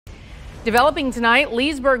Developing tonight,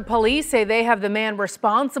 Leesburg police say they have the man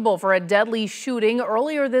responsible for a deadly shooting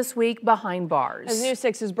earlier this week behind bars. As News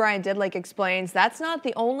 6's Brian Didlick explains, that's not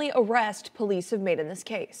the only arrest police have made in this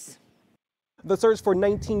case. The search for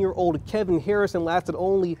 19-year-old Kevin Harrison lasted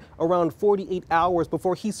only around 48 hours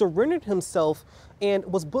before he surrendered himself and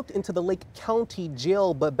was booked into the Lake County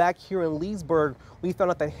Jail. But back here in Leesburg, we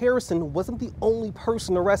found out that Harrison wasn't the only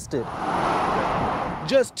person arrested.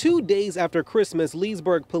 Just 2 days after Christmas,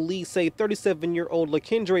 Leesburg police say 37-year-old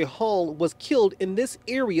LaKendra Hall was killed in this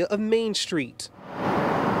area of Main Street.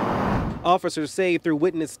 Officers say through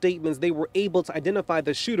witness statements they were able to identify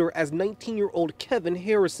the shooter as 19-year-old Kevin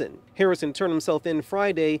Harrison. Harrison turned himself in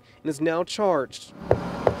Friday and is now charged.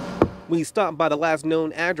 We stopped by the last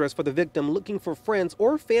known address for the victim looking for friends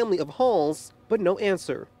or family of Hall's, but no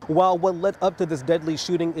answer. While what led up to this deadly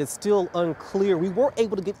shooting is still unclear, we were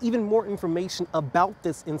able to get even more information about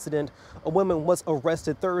this incident. A woman was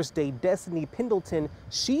arrested Thursday, Destiny Pendleton.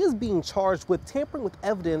 She is being charged with tampering with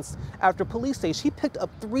evidence after police say she picked up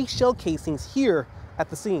 3 shell casings here at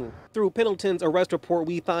the scene. Through Pendleton's arrest report,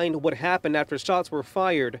 we find what happened after shots were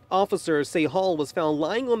fired. Officers say Hall was found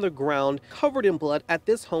lying on the ground, covered in blood at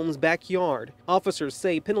this home's backyard. Officers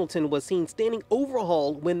say Pendleton was seen standing over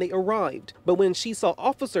Hall when they arrived. But when she saw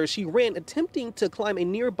officers, she ran, attempting to climb a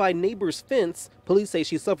nearby neighbor's fence. Police say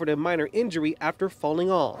she suffered a minor injury after falling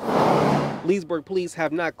off. Leesburg police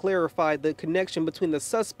have not clarified the connection between the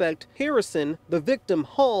suspect, Harrison, the victim,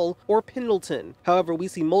 Hall, or Pendleton. However, we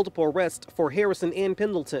see multiple arrests for Harrison and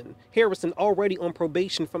Pendleton. Harrison already on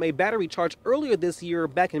probation from a battery charge earlier this year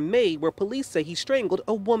back in May, where police say he strangled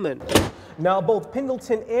a woman. Now, both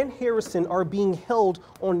Pendleton and Harrison are being held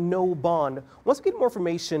on no bond. Once we get more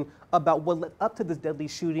information about what led up to this deadly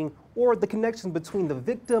shooting or the connection between the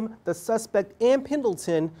victim, the suspect, and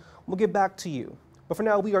Pendleton, we'll get back to you. But for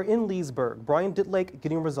now, we are in Leesburg. Brian Didlick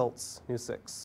getting results, News 6.